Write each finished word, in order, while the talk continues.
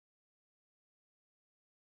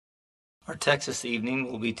Our text this evening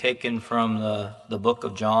will be taken from the book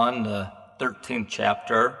of John, the 13th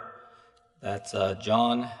chapter. That's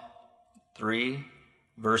John 3,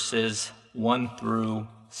 verses 1 through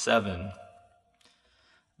 7.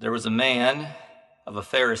 There was a man of a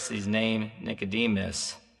Pharisee named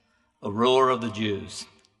Nicodemus, a ruler of the Jews.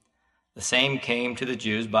 The same came to the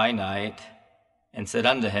Jews by night and said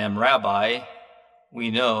unto him, Rabbi, we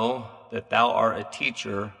know that thou art a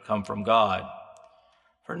teacher come from God.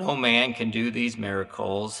 For no man can do these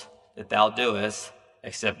miracles that thou doest,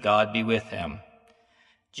 except God be with him.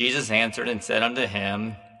 Jesus answered and said unto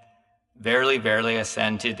him, Verily, verily, I say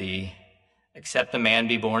unto thee, except a man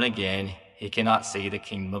be born again, he cannot see the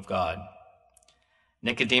kingdom of God.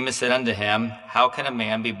 Nicodemus said unto him, How can a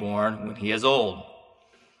man be born when he is old?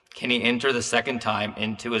 Can he enter the second time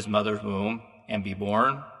into his mother's womb and be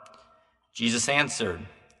born? Jesus answered,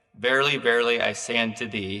 Verily, verily, I say unto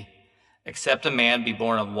thee, except a man be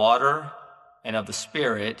born of water and of the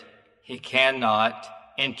Spirit, he cannot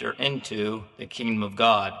enter into the kingdom of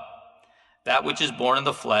God. That which is born of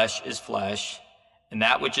the flesh is flesh, and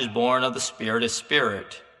that which is born of the Spirit is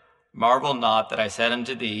spirit. Marvel not that I said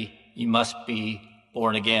unto thee, you must be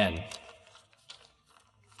born again.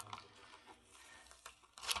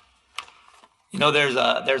 You know, there's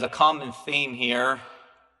a common theme here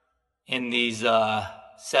in these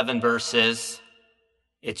 7 verses.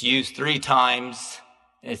 It's used 3 times.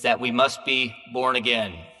 It's that we must be born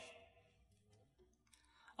again.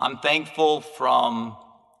 I'm thankful from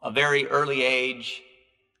a very early age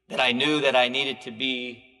that I knew that I needed to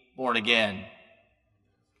be born again.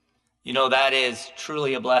 You know, that is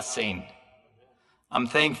truly a blessing. I'm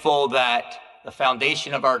thankful that the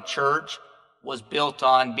foundation of our church was built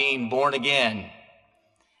on being born again.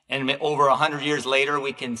 And over 100 years later,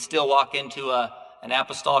 we can still walk into an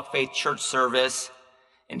apostolic faith church service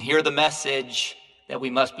and hear the message that we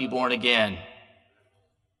must be born again.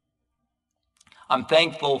 I'm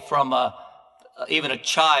thankful from even a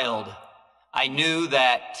child. I knew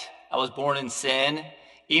that I was born in sin.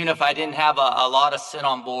 Even if I didn't have a lot of sin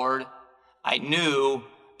on board, I knew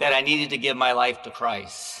that I needed to give my life to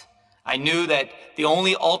Christ. I knew that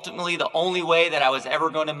ultimately the only way that I was ever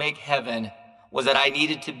going to make heaven was that I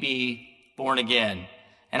needed to be born again.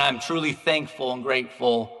 And I'm truly thankful and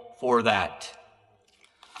grateful for that.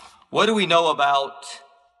 What do we know about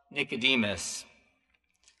Nicodemus?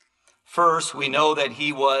 First, we know that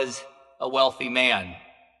he was a wealthy man.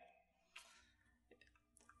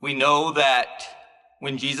 We know that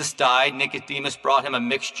when Jesus died, Nicodemus brought him a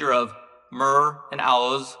mixture of myrrh and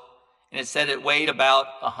aloes, and it said it weighed about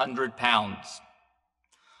 100 pounds.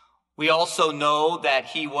 We also know that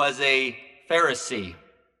he was a Pharisee.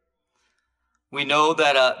 We know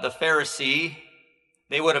that the Pharisee,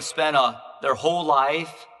 they would have spent their whole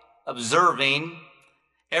life observing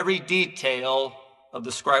every detail of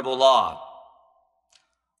the scribal law.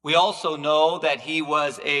 We also know that he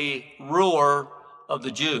was a ruler of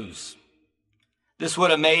the Jews. This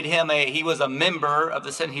would have made him he was a member of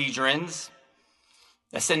the Sanhedrins.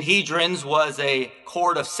 The Sanhedrins was a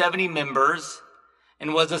court of 70 members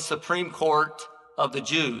and was a supreme court of the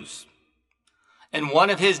Jews. And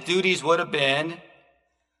one of his duties would have been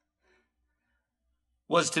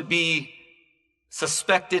was to be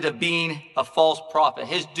suspected of being a false prophet.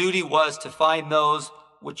 His duty was to find those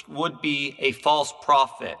which would be a false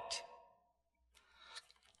prophet.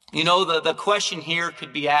 You know, the question here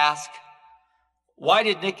could be asked, why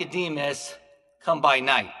did Nicodemus come by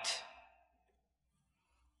night?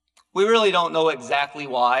 We really don't know exactly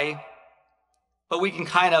why, but we can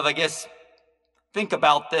kind of, think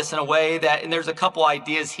about this in a way that, and there's a couple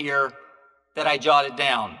ideas here that I jotted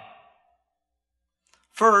down.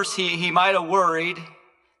 First, he might have worried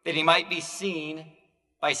that he might be seen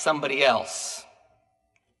by somebody else.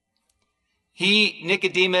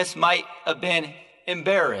 Nicodemus, might have been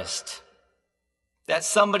embarrassed that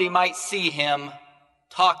somebody might see him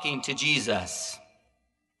talking to Jesus.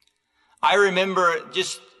 I remember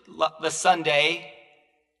just the Sunday,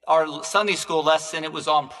 our Sunday school lesson, it was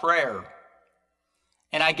on prayer.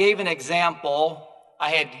 And I gave an example. I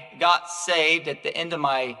had got saved at the end of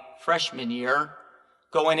my freshman year,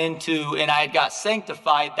 and I had got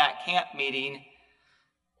sanctified that camp meeting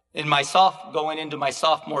going into my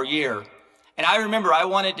sophomore year. And I remember I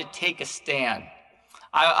wanted to take a stand.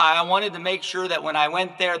 I wanted to make sure that when I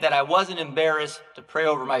went there that I wasn't embarrassed to pray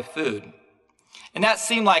over my food. And that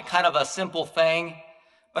seemed like kind of a simple thing,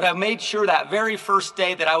 but I made sure that very first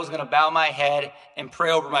day that I was going to bow my head and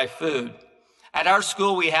pray over my food. At our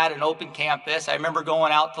school, we had an open campus. I remember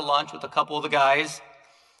going out to lunch with a couple of the guys.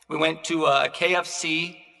 We went to a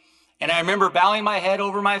KFC, and I remember bowing my head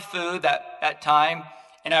over my food that time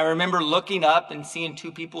And I remember looking up and seeing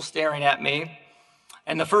two people staring at me.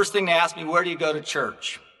 And the first thing they asked me, where do you go to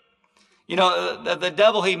church? You know, the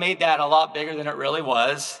devil, he made that a lot bigger than it really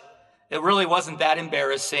was. It really wasn't that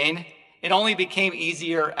embarrassing. It only became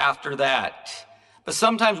easier after that. But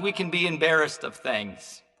sometimes we can be embarrassed of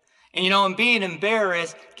things. And you know, and being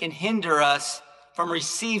embarrassed can hinder us from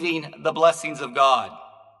receiving the blessings of God.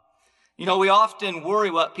 You know, we often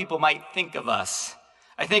worry what people might think of us.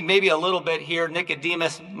 I think maybe a little bit here,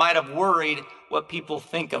 Nicodemus might have worried what people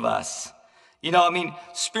think of us. You know, I mean,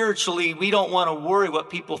 spiritually, we don't want to worry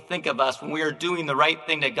what people think of us when we are doing the right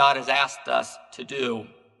thing that God has asked us to do.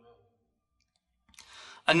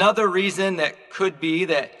 Another reason that could be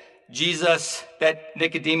that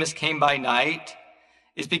Nicodemus came by night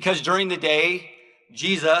is because during the day,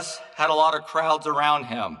 Jesus had a lot of crowds around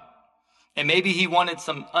him. And maybe he wanted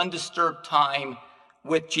some undisturbed time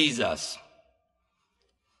with Jesus.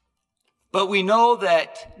 But we know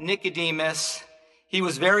that Nicodemus, he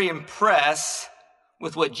was very impressed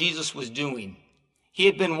with what Jesus was doing. He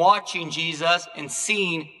had been watching Jesus and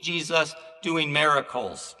seeing Jesus doing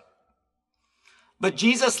miracles. But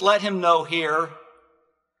Jesus let him know here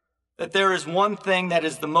that there is one thing that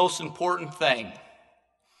is the most important thing.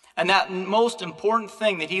 And that most important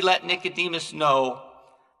thing that he let Nicodemus know,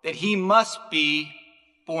 that he must be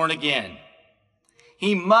born again.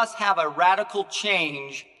 He must have a radical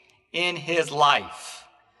change in his life.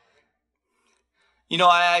 You know,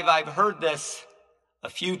 I've heard this a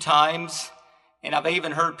few times, and I've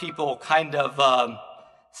even heard people kind of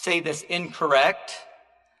say this incorrect.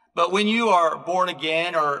 But when you are born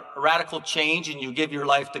again or a radical change and you give your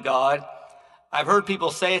life to God, I've heard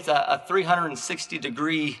people say it's a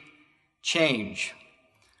 360-degree change.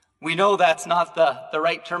 We know that's not the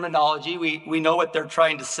right terminology. We know what they're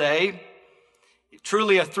trying to say.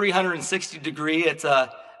 Truly a 360-degree,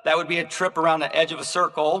 that would be a trip around the edge of a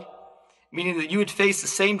circle, meaning that you would face the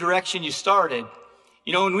same direction you started.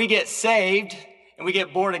 You know, when we get saved and we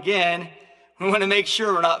get born again, we want to make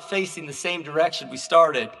sure we're not facing the same direction we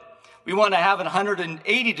started. We want to have a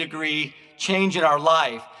 180-degree change in our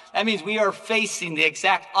life. That means we are facing the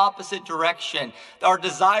exact opposite direction. Our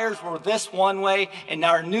desires were this one way, and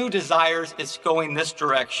our new desires is going this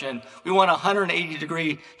direction. We want a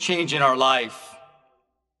 180-degree change in our life.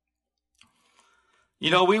 You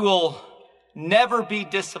know, we will never be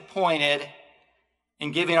disappointed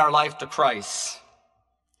in giving our life to Christ.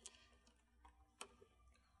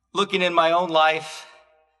 Looking in my own life,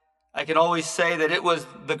 I can always say that it was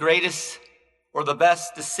the greatest or the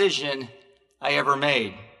best decision I ever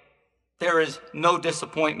made. There is no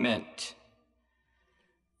disappointment.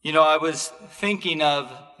 You know, I was thinking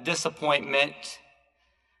of disappointment,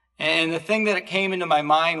 and the thing that came into my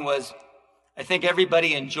mind was, I think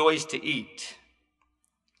everybody enjoys to eat.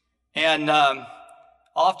 And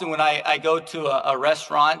often when I go to a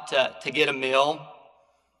restaurant to get a meal,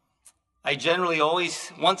 I generally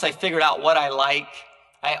always, once I figured out what I like,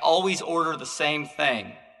 I always order the same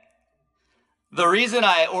thing. The reason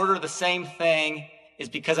I order the same thing is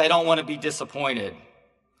because I don't want to be disappointed.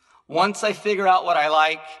 Once I figure out what I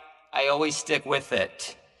like, I always stick with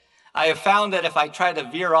it. I have found that if I try to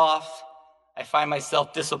veer off, I find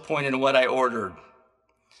myself disappointed in what I ordered.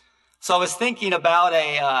 So I was thinking about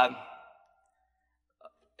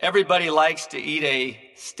everybody likes to eat a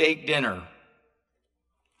steak dinner.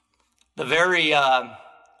 The very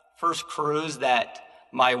first cruise that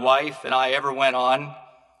my wife and I ever went on,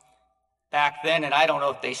 back then, and I don't know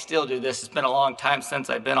if they still do this, it's been a long time since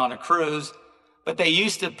I've been on a cruise, but they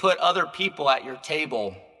used to put other people at your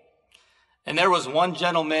table. And there was one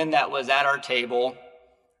gentleman that was at our table,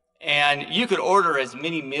 and you could order as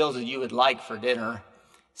many meals as you would like for dinner.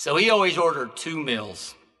 So he always ordered 2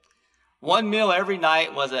 meals. One meal every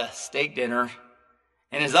night was a steak dinner,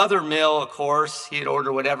 and his other meal, of course, he'd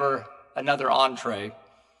order whatever, another entree.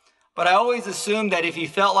 But I always assumed that if he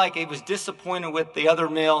felt like he was disappointed with the other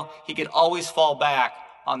meal, he could always fall back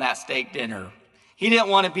on that steak dinner. He didn't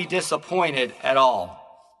want to be disappointed at all.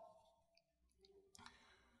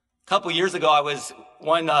 A couple years ago, I was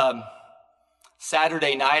one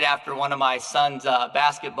Saturday night after one of my son's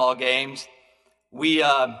basketball games. It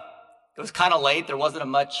was kind of late. There wasn't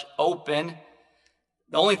much open.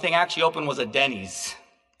 The only thing actually open was a Denny's.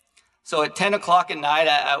 So at 10 o'clock at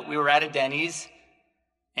night, we were at a Denny's.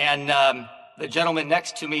 And the gentleman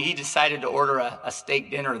next to me, he decided to order a steak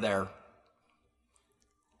dinner there.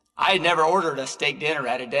 I had never ordered a steak dinner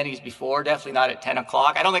at a Denny's before, definitely not at 10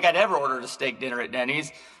 o'clock. I don't think I'd ever ordered a steak dinner at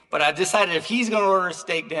Denny's, but I decided if he's going to order a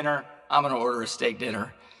steak dinner, I'm going to order a steak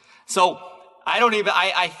dinner. So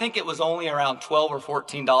I think it was only around $12 or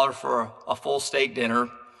 $14 for a full steak dinner.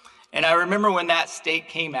 And I remember when that steak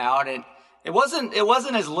came out, and it wasn't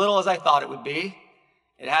as little as I thought it would be.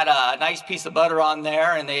 It had a nice piece of butter on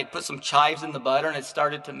there, and they had put some chives in the butter, and it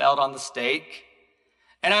started to melt on the steak.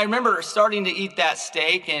 And I remember starting to eat that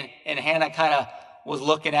steak, and Hannah kind of was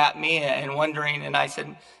looking at me and wondering,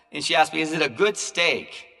 and she asked me, is it a good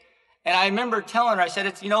steak? And I remember telling her, I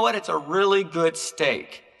said, you know what, it's a really good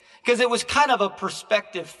steak. Because it was kind of a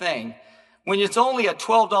perspective thing. When it's only a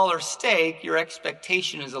 $12 steak, your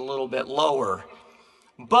expectation is a little bit lower.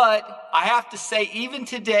 But I have to say, even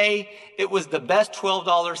today, it was the best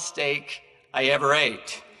 $12 steak I ever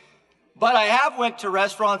ate. But I have went to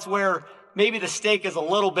restaurants where maybe the steak is a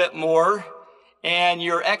little bit more and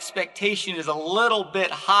your expectation is a little bit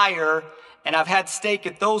higher. And I've had steak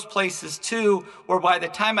at those places too, where by the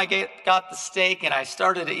time I got the steak and I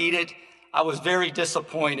started to eat it, I was very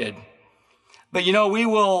disappointed. But you know, we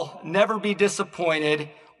will never be disappointed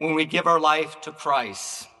when we give our life to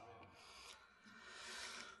Christ.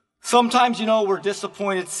 Sometimes, you know, we're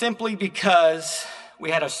disappointed simply because we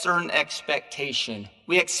had a certain expectation.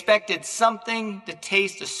 We expected something to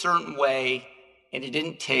taste a certain way, and it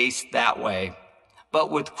didn't taste that way. But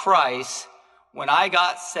with Christ, when I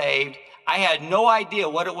got saved, I had no idea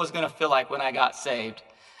what it was going to feel like when I got saved.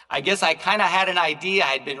 I guess I kind of had an idea. I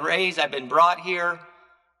had been raised, I'd been brought here.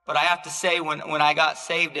 But I have to say, when I got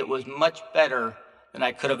saved, it was much better than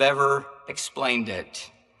I could have ever explained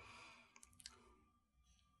it.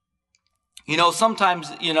 You know,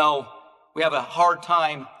 sometimes, you know, we have a hard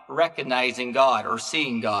time recognizing God or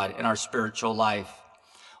seeing God in our spiritual life.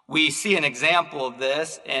 We see an example of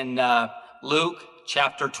this in Luke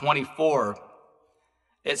chapter 24.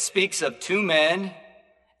 It speaks of two men.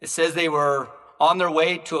 It says they were on their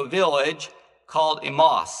way to a village called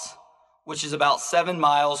Emmaus, which is about 7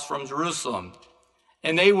 miles from Jerusalem.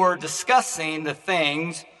 And they were discussing the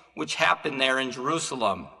things which happened there in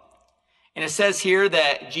Jerusalem. And it says here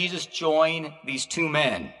that Jesus joined these two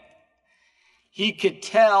men. He could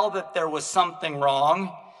tell that there was something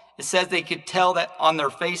wrong. It says they could tell that on their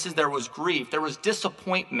faces there was grief. There was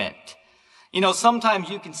disappointment. You know, sometimes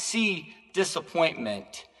you can see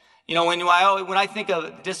disappointment. You know, when I think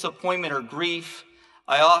of disappointment or grief,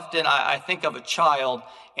 I think of a child.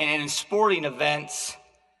 And in sporting events,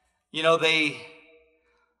 you know,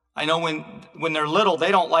 I know when they're little,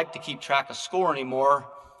 they don't like to keep track of score anymore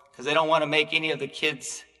because they don't want to make any of the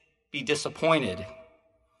kids be disappointed.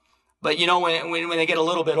 But, you know, when they get a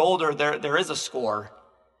little bit older, there is a score.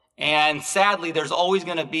 And sadly, there's always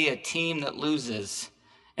going to be a team that loses.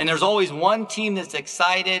 And there's always one team that's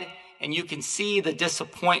excited, and you can see the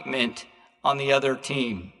disappointment on the other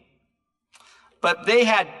team. But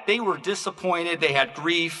they were disappointed, they had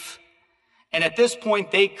grief, and at this point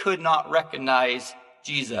they could not recognize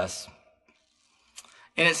Jesus.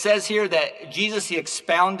 And it says here that Jesus, he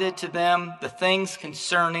expounded to them the things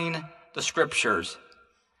concerning the scriptures,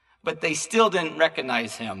 but they still didn't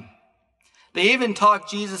recognize him. They even talked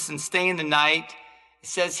Jesus and staying the night. It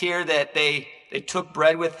says here that they took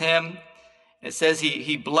bread with him. It says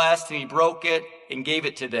he blessed and he broke it and gave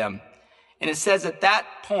it to them. And it says at that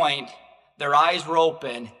point, their eyes were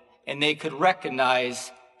open and they could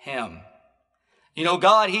recognize him. You know,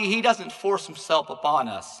 God, he doesn't force himself upon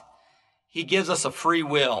us. He gives us a free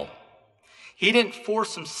will. He didn't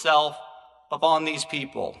force himself upon these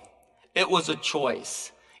people. It was a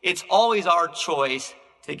choice. It's always our choice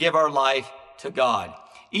to give our life to God.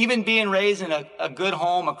 Even being raised in a good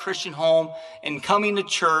home, a Christian home, and coming to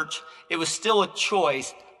church, it was still a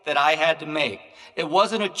choice that I had to make. It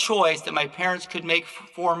wasn't a choice that my parents could make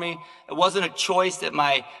for me. It wasn't a choice that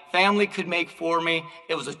my family could make for me.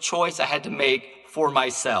 It was a choice I had to make for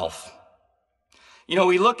myself. You know,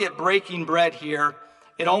 we look at breaking bread here.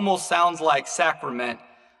 It almost sounds like sacrament,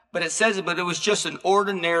 but it says it, but it was just an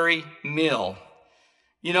ordinary meal.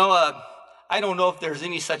 You know, I don't know if there's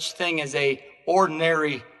any such thing as a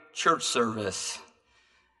ordinary church service.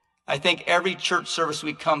 I think every church service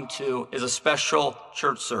we come to is a special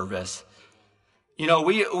church service. You know,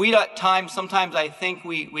 we at times, sometimes I think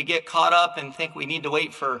we get caught up and think we need to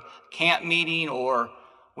wait for camp meeting or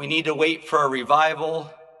we need to wait for a revival.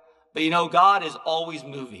 But you know, God is always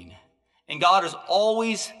moving and God is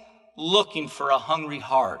always looking for a hungry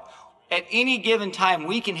heart. At any given time,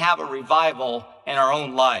 we can have a revival in our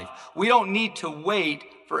own life. We don't need to wait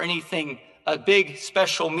for anything, a big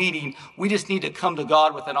special meeting. We just need to come to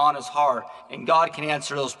God with an honest heart, and God can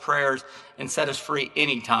answer those prayers and set us free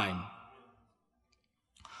anytime.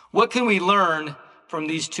 What can we learn from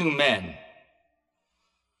these two men?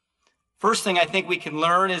 First thing I think we can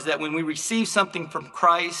learn is that when we receive something from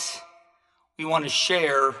Christ, we want to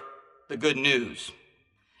share the good news.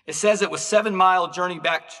 It says it was a 7-mile journey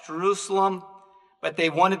back to Jerusalem, but they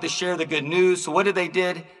wanted to share the good news. So what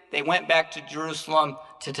did? They went back to Jerusalem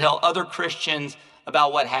to tell other Christians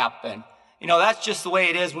about what happened. That's just the way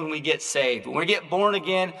it is when we get saved. When we get born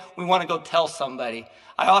again, we want to go tell somebody.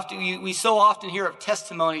 We so often hear of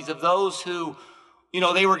testimonies of those who,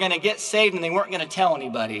 they were going to get saved and they weren't going to tell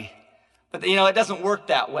anybody. But, it doesn't work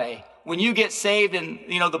that way. When you get saved and,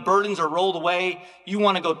 the burdens are rolled away, you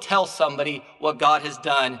want to go tell somebody what God has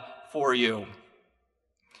done for you.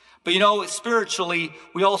 But, spiritually,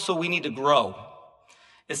 we need to grow.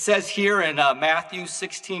 It says here in Matthew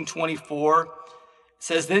 16:24, it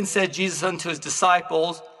says, "Then said Jesus unto his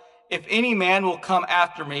disciples, If any man will come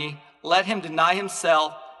after me, let him deny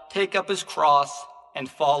himself, take up his cross, and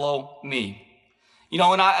follow me."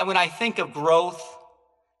 When I think of growth,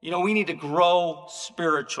 we need to grow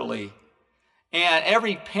spiritually. And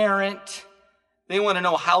every parent, they want to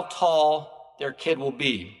know how tall their kid will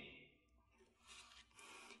be.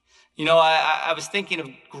 I was thinking of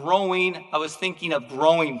growing. I was thinking of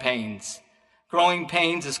growing pains. Growing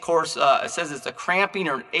pains is, of course, it says it's a cramping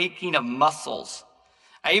or an aching of muscles.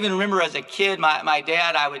 I even remember as a kid, my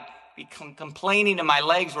dad, I would be complaining and my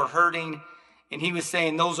legs were hurting, and he was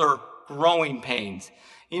saying those are growing pains.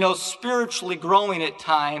 Spiritually growing at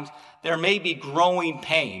times, there may be growing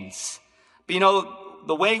pains. But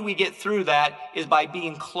the way we get through that is by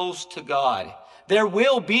being close to God. There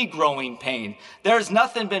will be growing pain. There's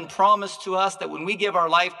nothing been promised to us that when we give our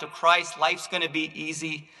life to Christ, life's going to be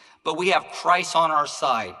easy. But we have Christ on our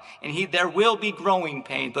side. And there will be growing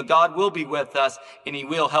pain, but God will be with us and he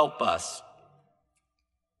will help us.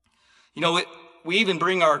 We even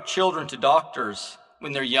bring our children to doctors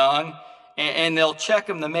when they're young, and they'll check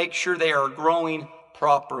them to make sure they are growing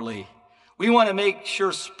properly. We want to make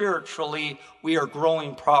sure spiritually we are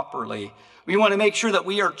growing properly. We want to make sure that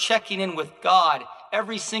we are checking in with God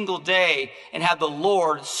every single day and have the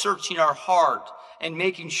Lord searching our heart and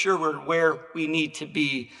making sure we're where we need to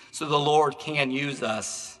be so the Lord can use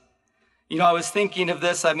us. I was thinking of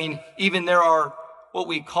this. Even there are what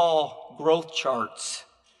we call growth charts.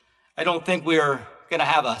 I don't think we're going to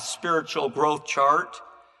have a spiritual growth chart,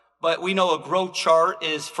 but we know a growth chart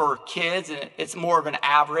is for kids and it's more of an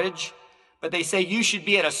average. But they say you should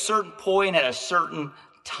be at a certain point at a certain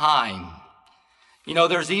time.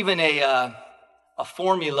 There's even a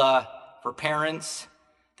formula for parents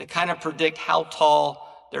to kind of predict how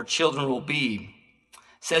tall their children will be. It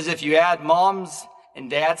says if you add mom's and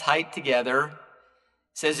dad's height together, it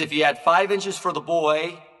says if you add 5 inches for the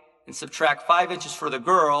boy and subtract 5 inches for the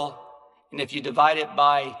girl, and if you divide it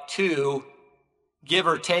by 2, give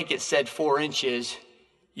or take, it said 4 inches,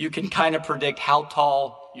 you can kind of predict how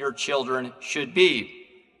tall your children should be.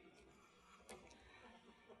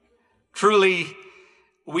 Truly,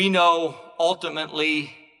 we know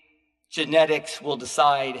ultimately genetics will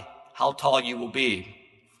decide how tall you will be.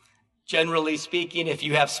 Generally speaking, if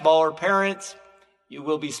you have smaller parents, you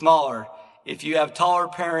will be smaller. If you have taller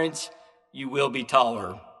parents, you will be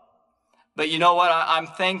taller. But you know what? I'm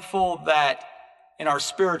thankful that in our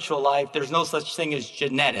spiritual life, there's no such thing as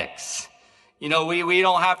genetics. We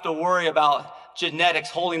don't have to worry about genetics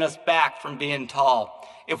holding us back from being tall.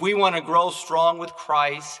 If we want to grow strong with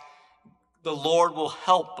Christ, the Lord will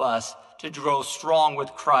help us to grow strong with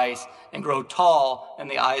Christ and grow tall in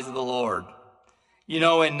the eyes of the Lord.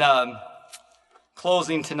 In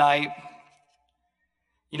closing tonight,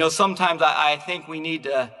 sometimes I think we need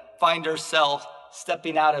to find ourselves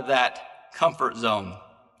stepping out of that comfort zone.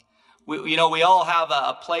 We all have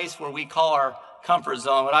a place where we call our comfort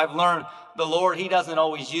zone, but I've learned the Lord, he doesn't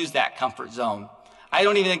always use that comfort zone. I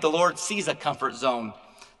don't even think the Lord sees a comfort zone.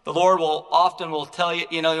 The Lord will often tell you,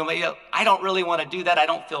 I don't really want to do that. I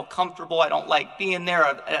don't feel comfortable. I don't like being there.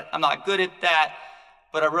 I'm not good at that.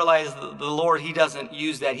 But I realize the Lord, he doesn't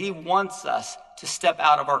use that. He wants us to step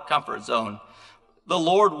out of our comfort zone. The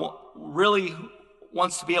Lord really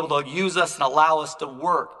wants to be able to use us and allow us to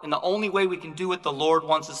work. And the only way we can do what the Lord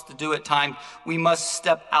wants us to do at times, we must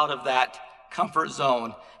step out of that comfort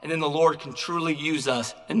zone. And then the Lord can truly use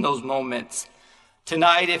us in those moments.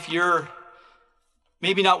 Tonight, if you're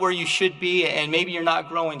maybe not where you should be, and maybe you're not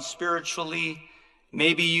growing spiritually,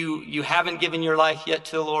 maybe you haven't given your life yet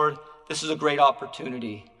to the Lord, this is a great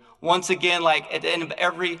opportunity. Once again, like at the end of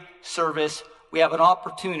every service, we have an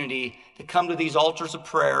opportunity to come to these altars of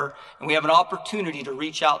prayer, and we have an opportunity to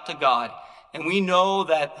reach out to God. And we know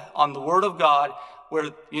that on the Word of God, where,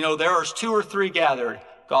 there are 2 or 3 gathered,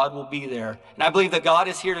 God will be there. And I believe that God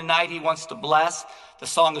is here tonight. He wants to bless. The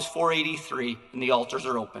song is 483, and the altars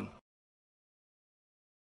are open.